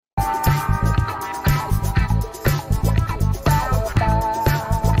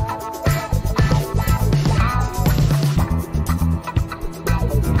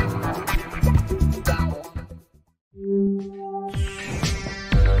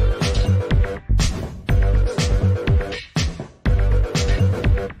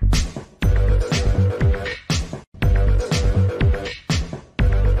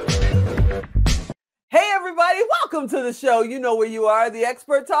the show. You know where you are. The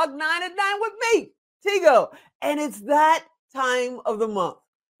Expert Talk 9 at 9 with me, Tigo. And it's that time of the month.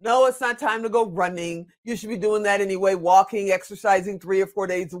 No, it's not time to go running. You should be doing that anyway, walking, exercising 3 or 4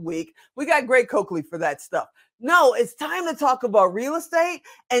 days a week. We got Greg Coakley for that stuff. No, it's time to talk about real estate.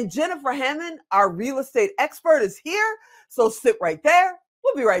 And Jennifer Hammond, our real estate expert, is here. So sit right there.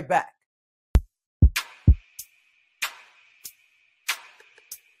 We'll be right back.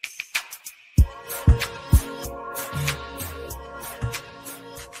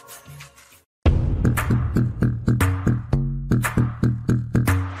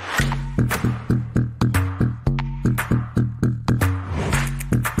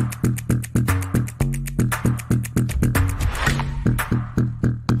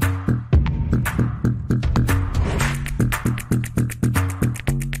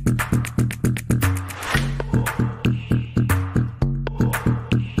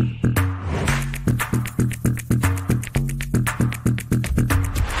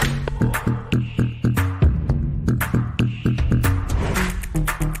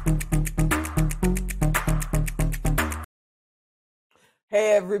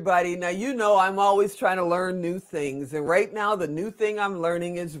 Hey, everybody. Now, you know, I'm always trying to learn new things. And right now, the new thing I'm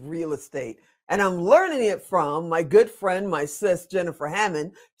learning is real estate. And I'm learning it from my good friend, my sis, Jennifer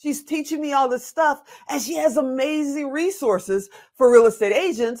Hammond. She's teaching me all this stuff, and she has amazing resources for real estate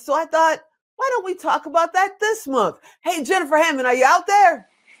agents. So I thought, why don't we talk about that this month? Hey, Jennifer Hammond, are you out there?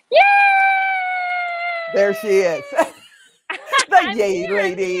 Yay! There she is. The yay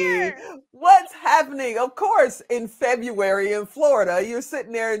lady. What's happening? Of course, in February in Florida, you're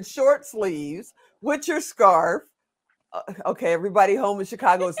sitting there in short sleeves with your scarf. Okay, everybody home in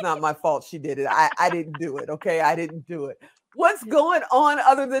Chicago, it's not my fault she did it. I didn't do it, okay? I didn't do it. What's going on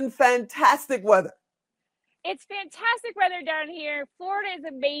other than fantastic weather? It's fantastic weather down here. Florida is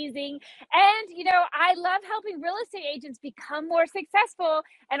amazing. And, you know, I love helping real estate agents become more successful.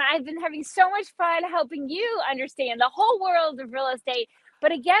 And I've been having so much fun helping you understand the whole world of real estate.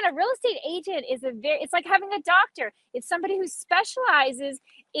 But again, a real estate agent is it's like having a doctor. It's somebody who specializes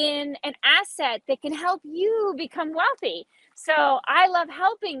in an asset that can help you become wealthy. So I love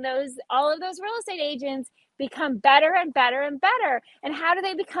helping all of those real estate agents become better and better and better. And how do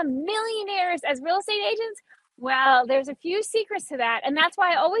they become millionaires as real estate agents? Well, there's a few secrets to that. And that's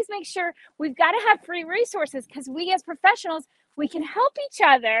why I always make sure we've got to have free resources, because we as professionals, we can help each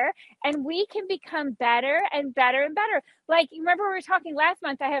other and we can become better and better and better. Like, remember we were talking last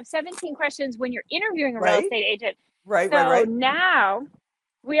month, I have 17 questions when you're interviewing a real estate agent. Right. Now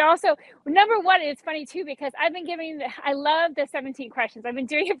we also, number one, it's funny too, because I love the 17 questions. I've been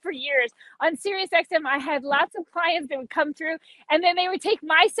doing it for years. On SiriusXM, I had lots of clients that would come through and then they would take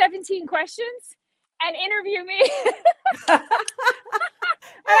my 17 questions and interview me.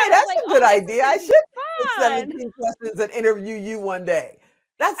 Hey, that's like, a good idea. I should put 17 questions and interview you one day.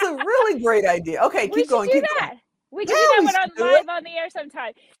 That's a really great idea. Okay, keep going. We can do that live on the air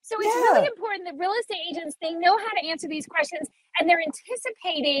sometime. So it's really important that real estate agents, they know how to answer these questions and they're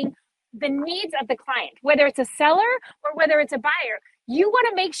anticipating the needs of the client, whether it's a seller or whether it's a buyer. You want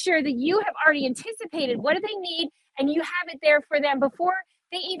to make sure that you have already anticipated what do they need and you have it there for them before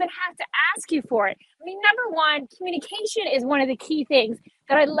they even have to ask you for it. I mean, number one, communication is one of the key things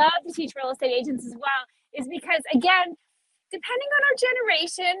that I love to teach real estate agents as well, is because, again, depending on our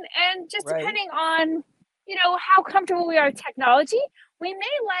generation and just depending on, you know, how comfortable we are with technology, we may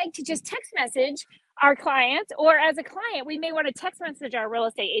like to just text message our clients, or as a client, we may want to text message our real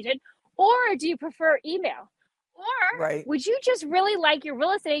estate agent, or do you prefer email? Or would you just really like your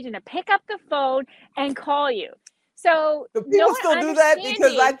real estate agent to pick up the phone and call you? So do people still do that?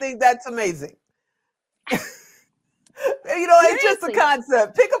 Because I think that's amazing. You know, it's just a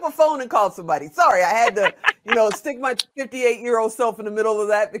concept. Pick up a phone and call somebody. Sorry, I had to, you know, stick my 58-year-old self in the middle of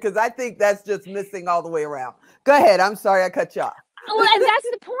that, because I think that's just missing all the way around. Go ahead. I'm sorry I cut you off. Well, and that's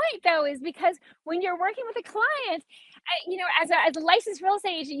the point, though, is because when you're working with a client, you know, as a licensed real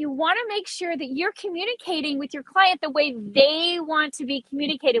estate agent, you want to make sure that you're communicating with your client the way they want to be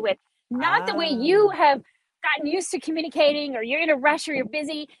communicated with, not the way you have gotten used to communicating, or you're in a rush or you're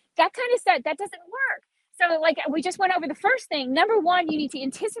busy. That kind of stuff, that doesn't work. So like we just went over the first thing. Number one, you need to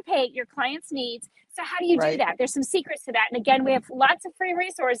anticipate your client's needs. So how do you do that? There's some secrets to that. And again, we have lots of free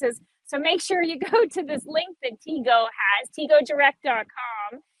resources. So make sure you go to this link that Tigo has,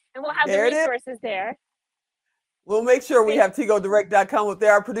 tigodirect.com, and we'll have the resources there. We'll make sure we have tigodirect.com up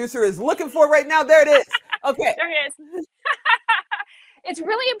there. Our producer is looking for right now. There it is. Okay. There it is. It's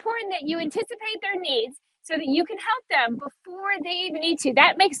really important that you anticipate their needs so that you can help them before they even need to.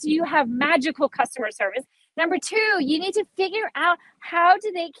 That makes you have magical customer service. Number two, you need to figure out, how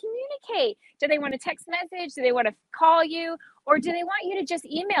do they communicate? Do they want a text message? Do they want to call you? Or do they want you to just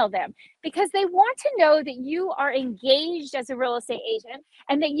email them? Because they want to know that you are engaged as a real estate agent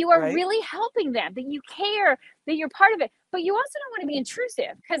and that you are Right. really helping them, that you care, that you're part of it. But you also don't want to be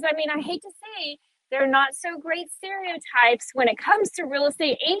intrusive, because I mean, I hate to say, they're not so great stereotypes when it comes to real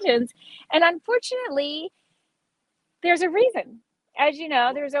estate agents. And unfortunately, there's a reason. As you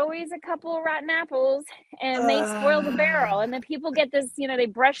know, there's always a couple of rotten apples, and they spoil the barrel. And then people get this, they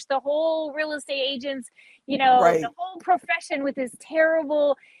brush the whole real estate agents, the Right. whole profession with this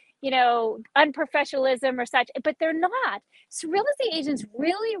terrible, unprofessionalism or such, but they're not. So real estate agents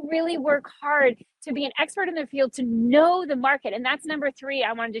really, really work hard to be an expert in their field, to know the market. And that's number three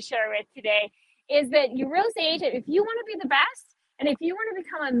I wanted to share with today, is that your real estate agent, if you want to be the best, and if you want to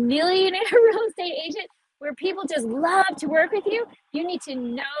become a millionaire real estate agent where people just love to work with you, you need to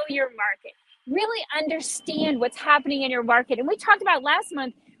know your market. Really understand what's happening in your market. And we talked about last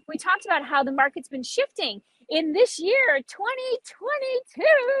month, we talked about how the market's been shifting. In this year, 2022,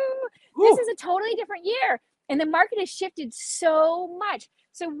 this is a totally different year. And the market has shifted so much.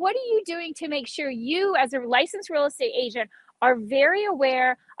 So what are you doing to make sure you, as a licensed real estate agent, are very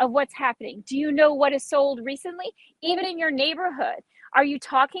aware of what's happening? Do you know what is sold recently, even in your neighborhood? Are you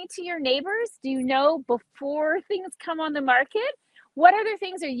talking to your neighbors? Do you know before things come on the market? What other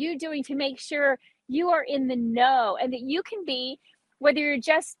things are you doing to make sure you are in the know, and that you can be, whether you're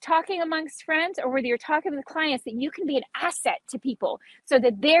just talking amongst friends or whether you're talking with clients, that you can be an asset to people so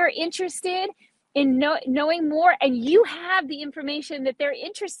that they're interested in knowing more, and you have the information that they're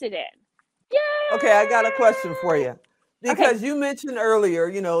interested in. Yay! Okay, I got a question for you. Because you mentioned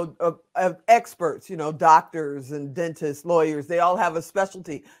earlier, experts, doctors and dentists, lawyers, they all have a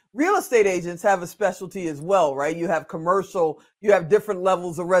specialty. Real estate agents have a specialty as well, right? You have commercial, you have different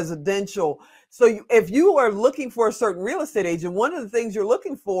levels of residential. So if you are looking for a certain real estate agent, one of the things you're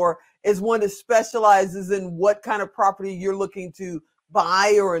looking for is one that specializes in what kind of property you're looking to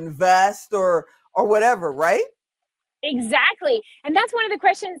buy or invest or whatever, right? Exactly. And that's one of the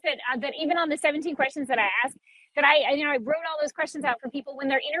questions that even on the 17 questions that I asked, that I wrote all those questions out for people when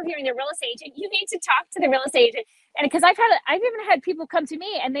they're interviewing their real estate agent. You need to talk to the real estate agent. And because I've even had people come to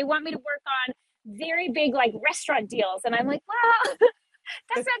me and they want me to work on very big, like, restaurant deals. And I'm like, well,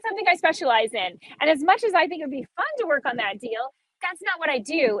 that's not something I specialize in. And as much as I think it would be fun to work on that deal, that's not what I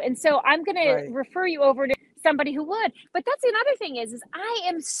do. And so I'm going to refer you over to somebody who would. But that's another thing is I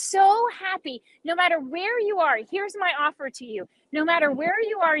am so happy, no matter where you are. Here's my offer to you. No matter where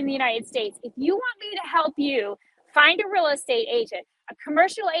you are in the United States, if you want me to help you find a real estate agent, a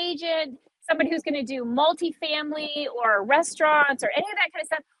commercial agent, somebody who's going to do multifamily or restaurants or any of that kind of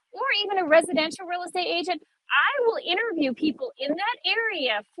stuff, or even a residential real estate agent, I will interview people in that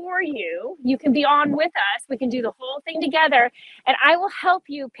area for you. You can be on with us. We can do the whole thing together, and I will help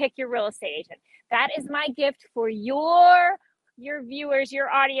you pick your real estate agent. That is my gift for your viewers, your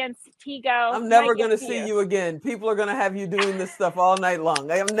audience, Tigo. I'm never going to see you again. People are going to have you doing this stuff all night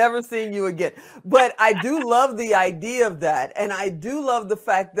long. I'm never seeing you again. But I do love the idea of that. And I do love the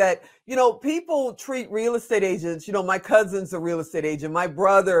fact that, people treat real estate agents, my cousin's a real estate agent, my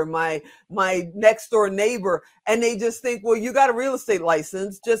brother, my next door neighbor, and they just think, well, you got a real estate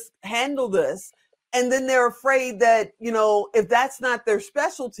license, just handle this. And then they're afraid that, if that's not their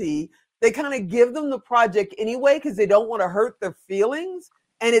specialty, they kind of give them the project anyway because they don't want to hurt their feelings.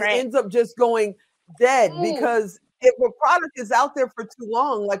 And it ends up just going dead because if a product is out there for too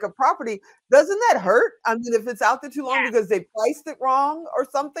long, like a property, doesn't that hurt? I mean, if it's out there too long because they priced it wrong or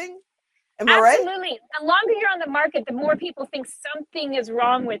something? Am I right? Absolutely. The longer you're on the market, the more people think something is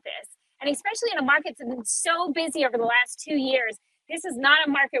wrong with this. And especially in a market that's been so busy over the last 2 years, this is not a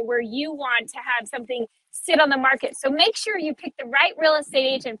market where you want to have something sit on the market. So make sure you pick the right real estate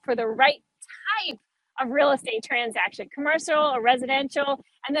agent for the right type of real estate transaction, commercial or residential.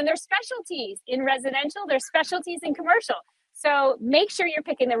 And then there's specialties in residential, there's specialties in commercial. So make sure you're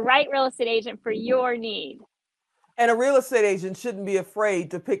picking the right real estate agent for your need. And a real estate agent shouldn't be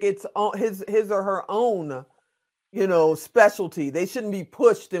afraid to pick his or her own, specialty. They shouldn't be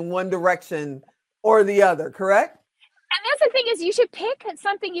pushed in one direction or the other, correct? And that's the thing is you should pick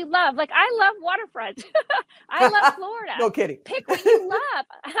something you love. Like I love waterfront. I love Florida. No kidding. Pick what you love.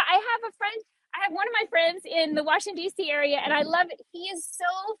 I have one of my friends in the Washington, D.C. area, and I love it. He is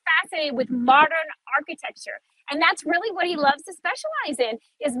so fascinated with modern architecture. And that's really what he loves to specialize in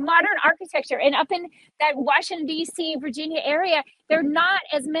is modern architecture. And up in that Washington, D.C., Virginia area, there are not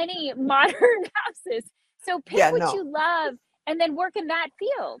as many modern houses. So pick what you love and then work in that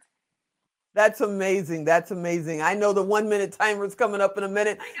field. That's amazing. That's amazing. I know the 1 minute timer is coming up in a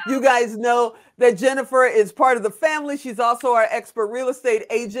minute. You guys know that Jennifer is part of the family. She's also our expert real estate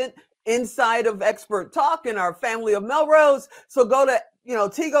agent inside of Expert Talk in our family of Melrose. So go to,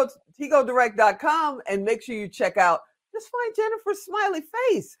 TigoDirect.com and make sure you check out, just find Jennifer's smiley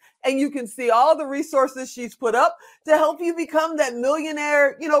face, and you can see all the resources she's put up to help you become that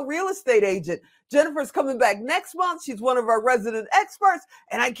millionaire, real estate agent. Jennifer's coming back next month. She's one of our resident experts,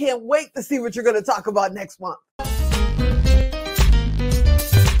 and I can't wait to see what you're going to talk about next month.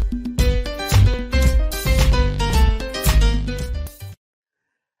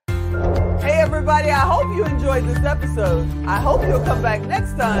 Hey, everybody, I hope you enjoyed this episode. I hope you'll come back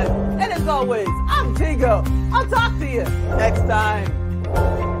next time. And as always, I'm Tigo. I'll talk to you next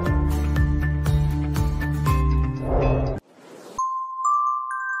time.